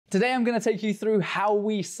Today I'm going to take you through how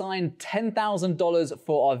we signed $10,000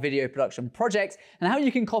 for our video production project and how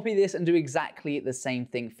you can copy this and do exactly the same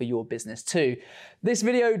thing for your business too. This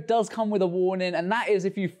video does come with a warning, and that is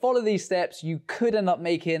if you follow these steps, you could end up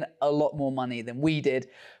making a lot more money than we did.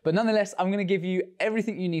 But nonetheless, I'm going to give you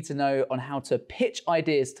everything you need to know on how to pitch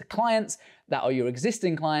ideas to clients that are your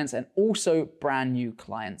existing clients and also brand new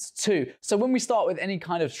clients too. So when we start with any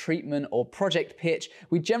kind of treatment or project pitch,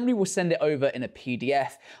 we generally will send it over in a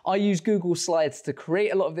PDF. I use Google Slides to create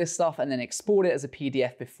a lot of this stuff and then export it as a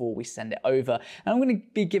PDF before we send it over. And I'm going to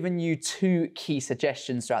be giving you two key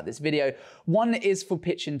suggestions throughout this video. One is for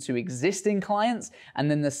pitching to existing clients,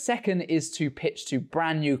 and then the second is to pitch to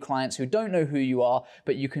brand new clients who don't know who you are,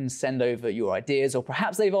 but you can send over your ideas, or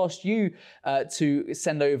perhaps they've asked you to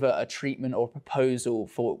send over a treatment or proposal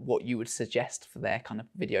for what you would suggest for their kind of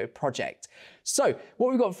video project. So what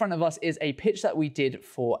we've got in front of us is a pitch that we did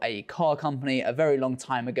for a car company a very long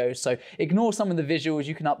time ago. So ignore some of the visuals,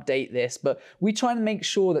 you can update this, but we try to make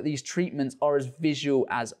sure that these treatments are as visual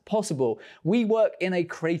as possible. We work in a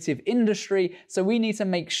creative industry, so we need to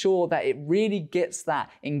make sure that it really gets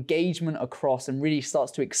that engagement across and really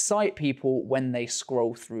starts to excite people when they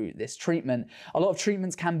scroll through this treatment. A lot of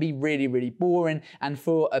treatments can be really, really boring, and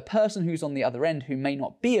for a person who's on the other end who may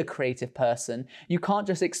not be a creative person, you can't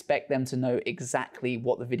just expect them to know exactly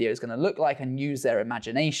what the video is going to look like and use their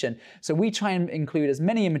imagination. So we try and include as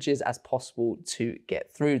many images as possible to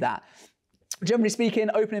get through that. Generally speaking,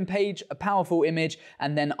 opening page, a powerful image,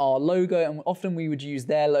 and then our logo, and often we would use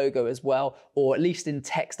their logo as well, or at least in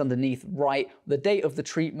text underneath, write the date of the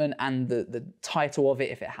treatment and the title of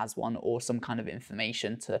it if it has one, or some kind of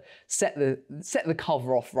information to set the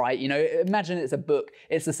cover off right. You know, imagine it's a book,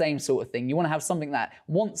 it's the same sort of thing. You want to have something that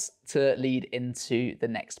wants to lead into the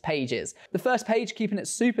next pages. The first page, keeping it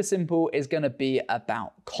super simple, is going to be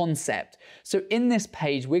about concept. So in this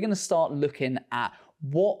page, we're going to start looking at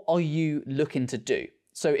what are you looking to do?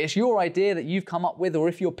 So it's your idea that you've come up with, or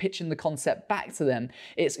if you're pitching the concept back to them,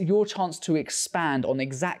 it's your chance to expand on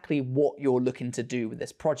exactly what you're looking to do with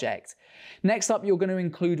this project. Next up, you're going to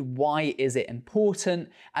include why is it important,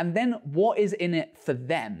 and then what is in it for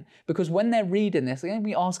them. Because when they're reading this, they're going to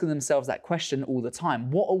be asking themselves that question all the time.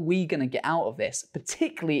 What are we going to get out of this?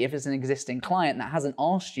 Particularly if it's an existing client that hasn't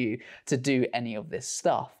asked you to do any of this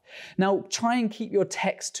stuff. Now, try and keep your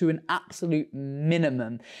text to an absolute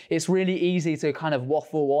minimum. It's really easy to kind of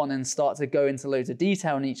waffle on and start to go into loads of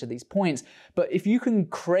detail on each of these points. But if you can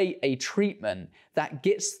create a treatment that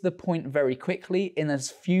gets to the point very quickly in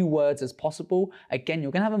as few words as possible, again,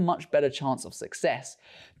 you're going to have a much better chance of success.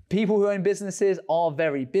 People who own businesses are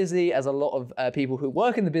very busy, as a lot of people who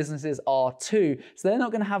work in the businesses are too. So they're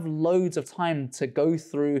not going to have loads of time to go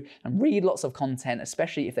through and read lots of content,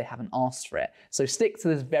 especially if they haven't asked for it. So stick to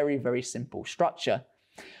this very, very simple structure.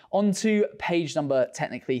 On to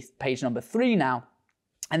technically page number 3 now.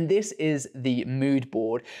 And this is the mood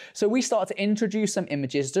board. So we start to introduce some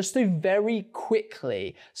images just to very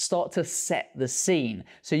quickly start to set the scene.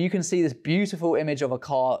 So you can see this beautiful image of a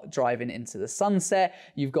car driving into the sunset.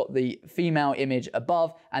 You've got the female image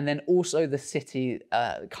above, and then also the city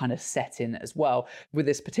kind of setting as well. With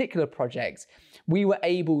this particular project, we were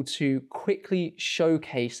able to quickly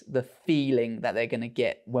showcase the feeling that they're going to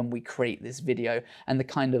get when we create this video and the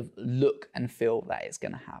kind of look and feel that it's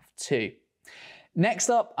going to have too. Next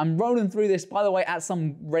up, I'm rolling through this, by the way, at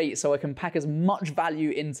some rate so I can pack as much value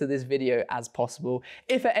into this video as possible.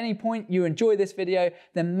 If at any point you enjoy this video,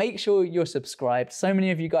 then make sure you're subscribed. So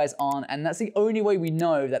many of you guys aren't, and that's the only way we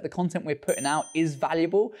know that the content we're putting out is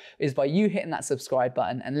valuable, is by you hitting that subscribe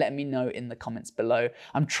button and letting me know in the comments below.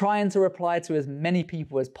 I'm trying to reply to as many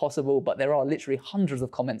people as possible, but there are literally hundreds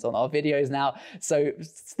of comments on our videos now, so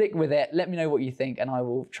stick with it, let me know what you think, and I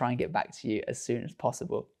will try and get back to you as soon as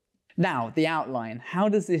possible. Now, the outline, how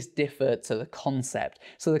does this differ to the concept?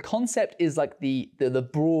 So the concept is like the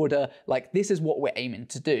broader, like this is what we're aiming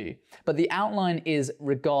to do. But the outline is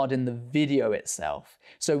regarding the video itself.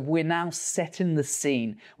 So we're now setting the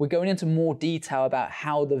scene. We're going into more detail about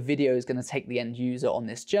how the video is going to take the end user on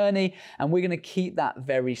this journey. And we're going to keep that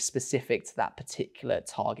very specific to that particular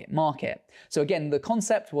target market. So again, the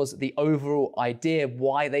concept was the overall idea,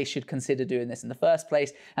 why they should consider doing this in the first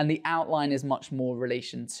place. And the outline is much more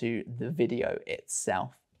relation to the video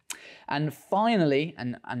itself. And finally,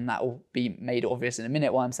 and that will be made obvious in a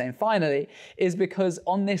minute why I'm saying finally, is because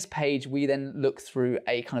on this page, we then look through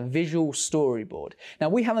a kind of visual storyboard. Now,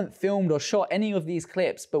 we haven't filmed or shot any of these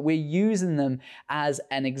clips, but we're using them as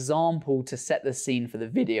an example to set the scene for the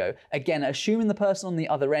video. Again, assuming the person on the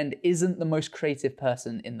other end isn't the most creative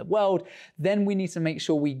person in the world, then we need to make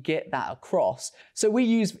sure we get that across. So we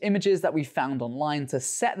use images that we found online to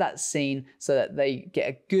set that scene so that they get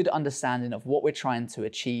a good understanding of what we're trying to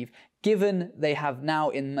achieve, given they have now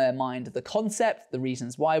in their mind the concept, the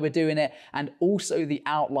reasons why we're doing it, and also the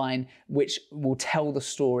outline, which will tell the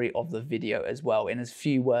story of the video as well in as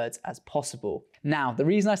few words as possible. Now, the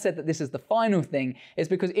reason I said that this is the final thing is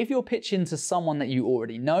because if you're pitching to someone that you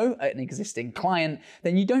already know, an existing client,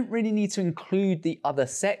 then you don't really need to include the other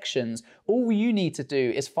sections. All you need to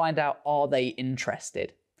do is find out, are they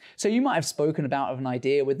interested? So you might have spoken about an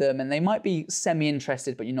idea with them and they might be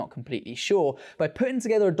semi-interested, but you're not completely sure. By putting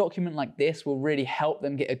together a document like this will really help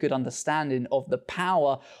them get a good understanding of the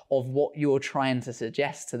power of what you're trying to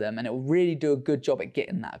suggest to them. And it will really do a good job at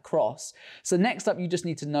getting that across. So next up, you just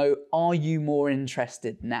need to know, are you more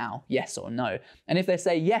interested now? Yes or no? And if they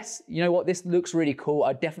say, yes, you know what, this looks really cool,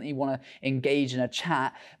 I definitely want to engage in a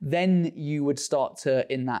chat, then you would start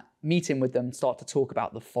to, in that meeting with them, start to talk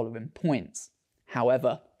about the following points.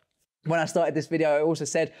 However, when I started this video, I also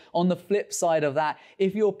said on the flip side of that,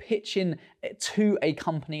 if you're pitching to a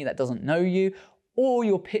company that doesn't know you, or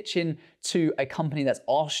you're pitching to a company that's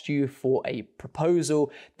asked you for a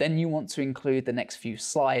proposal, then you want to include the next few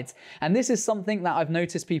slides. And this is something that I've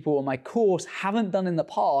noticed people on my course haven't done in the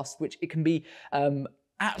past, which it can be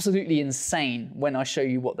absolutely insane when I show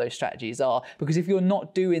you what those strategies are. Because if you're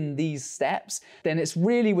not doing these steps, then it's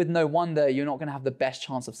really with no wonder you're not going to have the best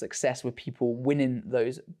chance of success with people winning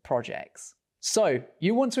those projects. So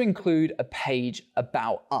you want to include a page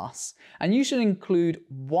about us, and you should include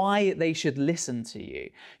why they should listen to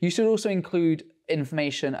you. You should also include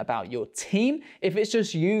information about your team. If it's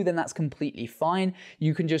just you, then that's completely fine.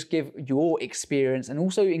 You can just give your experience and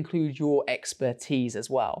also include your expertise as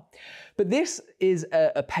well. But this is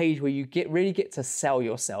a page where you really get to sell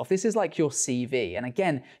yourself. This is like your CV. And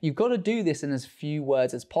again, you've got to do this in as few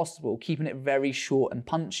words as possible, keeping it very short and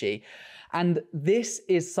punchy. And this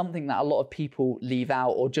is something that a lot of people leave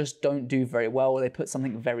out or just don't do very well, or they put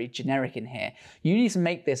something very generic in here. You need to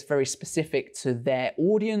make this very specific to their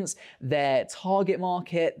audience, their target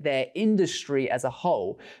market, their industry as a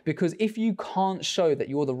whole. Because if you can't show that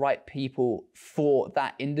you're the right people for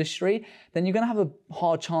that industry, then you're going to have a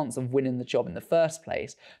hard chance of winning the job in the first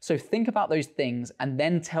place. So think about those things and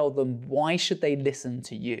then tell them, why should they listen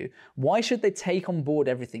to you? Why should they take on board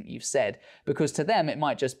everything you've said? Because to them, it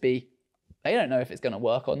might just be, they don't know if it's going to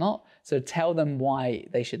work or not. So tell them why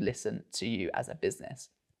they should listen to you as a business.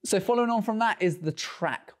 So following on from that is the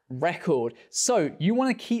track record. So you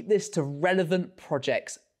want to keep this to relevant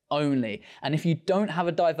projects only. And if you don't have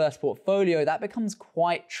a diverse portfolio, that becomes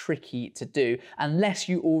quite tricky to do unless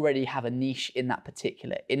you already have a niche in that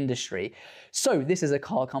particular industry. So this is a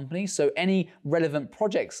car company, so any relevant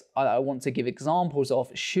projects I want to give examples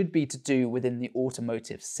of should be to do within the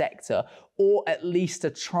automotive sector, or at least to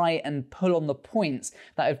try and pull on the points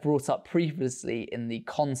that I've brought up previously in the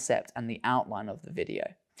concept and the outline of the video.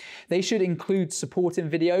 They should include supporting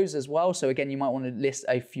videos as well. So again, you might want to list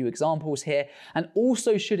a few examples here, and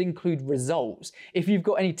also should include results. If you've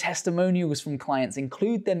got any testimonials from clients,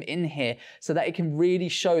 include them in here so that it can really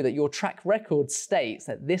show that your track record states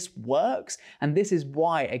that this works. And this is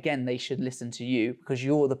why, again, they should listen to you, because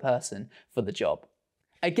you're the person for the job.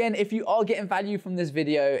 Again, if you are getting value from this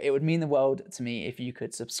video, it would mean the world to me if you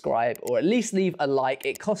could subscribe or at least leave a like.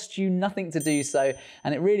 It costs you nothing to do so,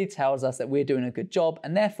 and it really tells us that we're doing a good job,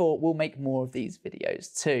 and therefore we'll make more of these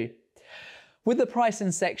videos too. With the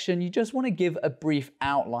pricing section, you just want to give a brief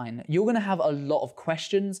outline. You're going to have a lot of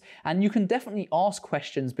questions, and you can definitely ask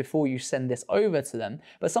questions before you send this over to them,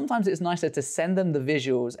 but sometimes it's nicer to send them the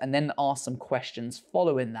visuals and then ask some questions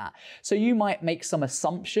following that. So you might make some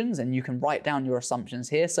assumptions, and you can write down your assumptions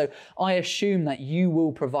here. So I assume that you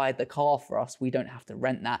will provide the car for us. We don't have to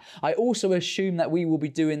rent that. I also assume that we will be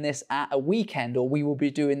doing this at a weekend, or we will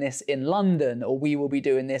be doing this in London, or we will be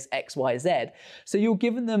doing this XYZ. So you're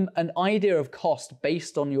giving them an idea of cost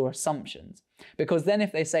based on your assumptions. Because then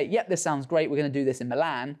if they say, yep, this sounds great, we're going to do this in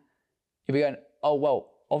Milan, you'll be going, oh,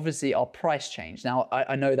 well, obviously our price changed. Now,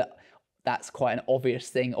 I know that that's quite an obvious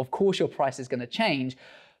thing. Of course, your price is going to change,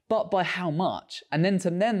 but by how much? And then to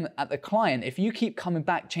them at the client, if you keep coming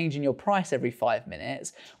back changing your price every 5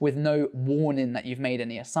 minutes with no warning that you've made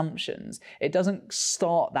any assumptions, it doesn't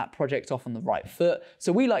start that project off on the right foot.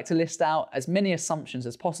 So we like to list out as many assumptions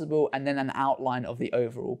as possible and then an outline of the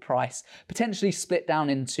overall price, potentially split down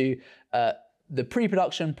into the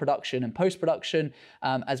pre-production, production, and post-production,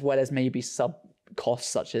 as well as maybe sub costs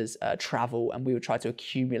such as travel, and we would try to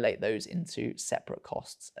accumulate those into separate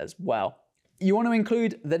costs as well. You want to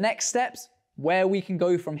include the next steps, where we can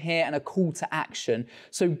go from here, and a call to action.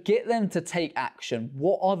 So get them to take action.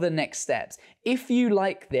 What are the next steps? If you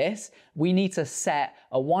like this, we need to set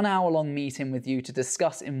a 1 hour long meeting with you to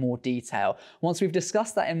discuss in more detail. Once we've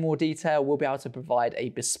discussed that in more detail, we'll be able to provide a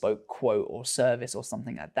bespoke quote or service or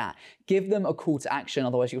something like that. Give them a call to action,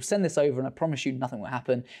 otherwise you'll send this over and I promise you nothing will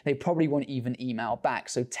happen. They probably won't even email back.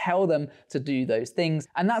 So tell them to do those things.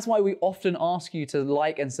 And that's why we often ask you to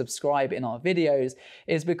like and subscribe in our videos,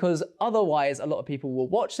 is because otherwise a lot of people will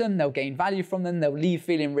watch them, they'll gain value from them, they'll leave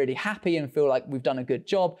feeling really happy and feel like we've done a good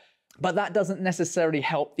job. But that doesn't necessarily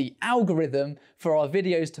help the algorithm for our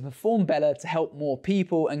videos to perform better, to help more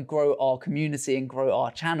people and grow our community and grow our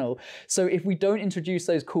channel. So if we don't introduce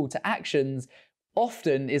those call to actions,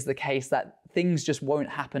 often is the case that things just won't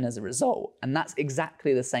happen as a result. And that's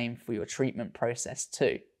exactly the same for your treatment process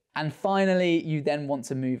too. And finally, you then want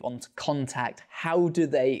to move on to contact. How do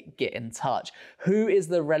they get in touch? Who is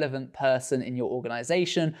the relevant person in your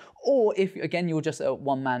organization? Or if, again, you're just a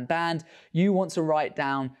one-man band, you want to write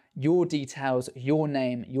down your details, your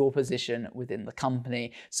name, your position within the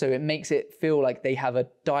company. So it makes it feel like they have a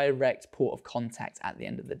direct port of contact at the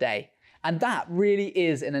end of the day. And that really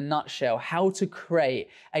is, in a nutshell, how to create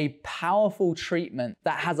a powerful treatment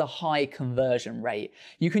that has a high conversion rate.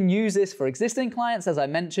 You can use this for existing clients, as I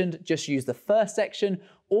mentioned, just use the first section,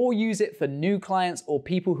 or use it for new clients or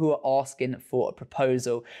people who are asking for a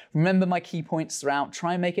proposal. Remember my key points throughout,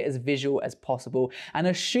 try and make it as visual as possible, and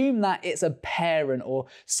assume that it's a parent or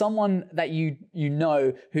someone that you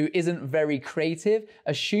know who isn't very creative.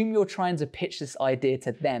 Assume you're trying to pitch this idea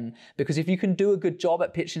to them, because if you can do a good job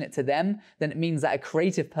at pitching it to them, then it means that a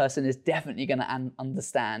creative person is definitely gonna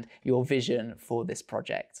understand your vision for this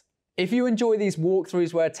project. If you enjoy these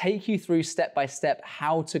walkthroughs where I take you through step by step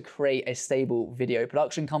how to create a stable video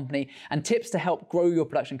production company and tips to help grow your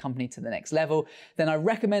production company to the next level, then I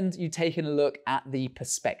recommend you taking a look at the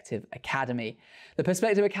Perspective Academy. The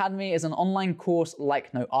Perspective Academy is an online course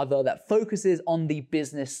like no other that focuses on the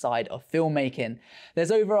business side of filmmaking.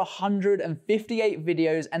 There's over 158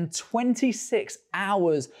 videos and 26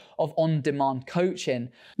 hours of on-demand coaching.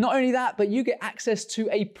 Not only that, but you get access to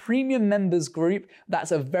a premium members group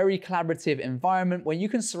that's a very collaborative environment where you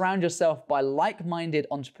can surround yourself by like-minded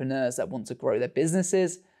entrepreneurs that want to grow their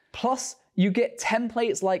businesses. Plus, you get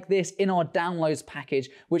templates like this in our downloads package,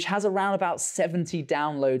 which has around about 70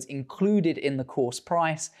 downloads included in the course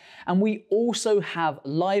price. And we also have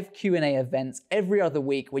live Q&A events every other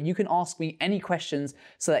week where you can ask me any questions,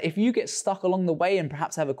 so that if you get stuck along the way and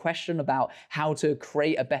perhaps have a question about how to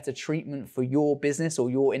create a better treatment for your business or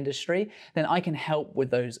your industry, then I can help with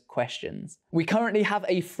those questions. We currently have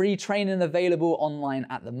a free training available online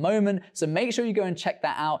at the moment, so make sure you go and check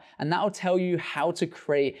that out, and that will tell you how to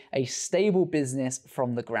create a stable business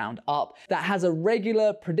from the ground up that has a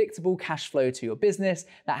regular, predictable cash flow to your business,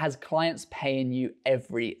 that has clients paying you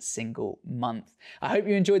every single month. I hope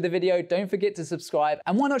you enjoyed the video. Don't forget to subscribe,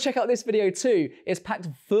 and why not check out this video too? It's packed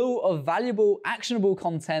full of valuable, actionable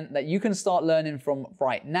content that you can start learning from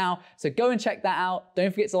right now. So go and check that out.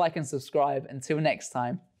 Don't forget to like and subscribe. Until next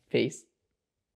time, peace.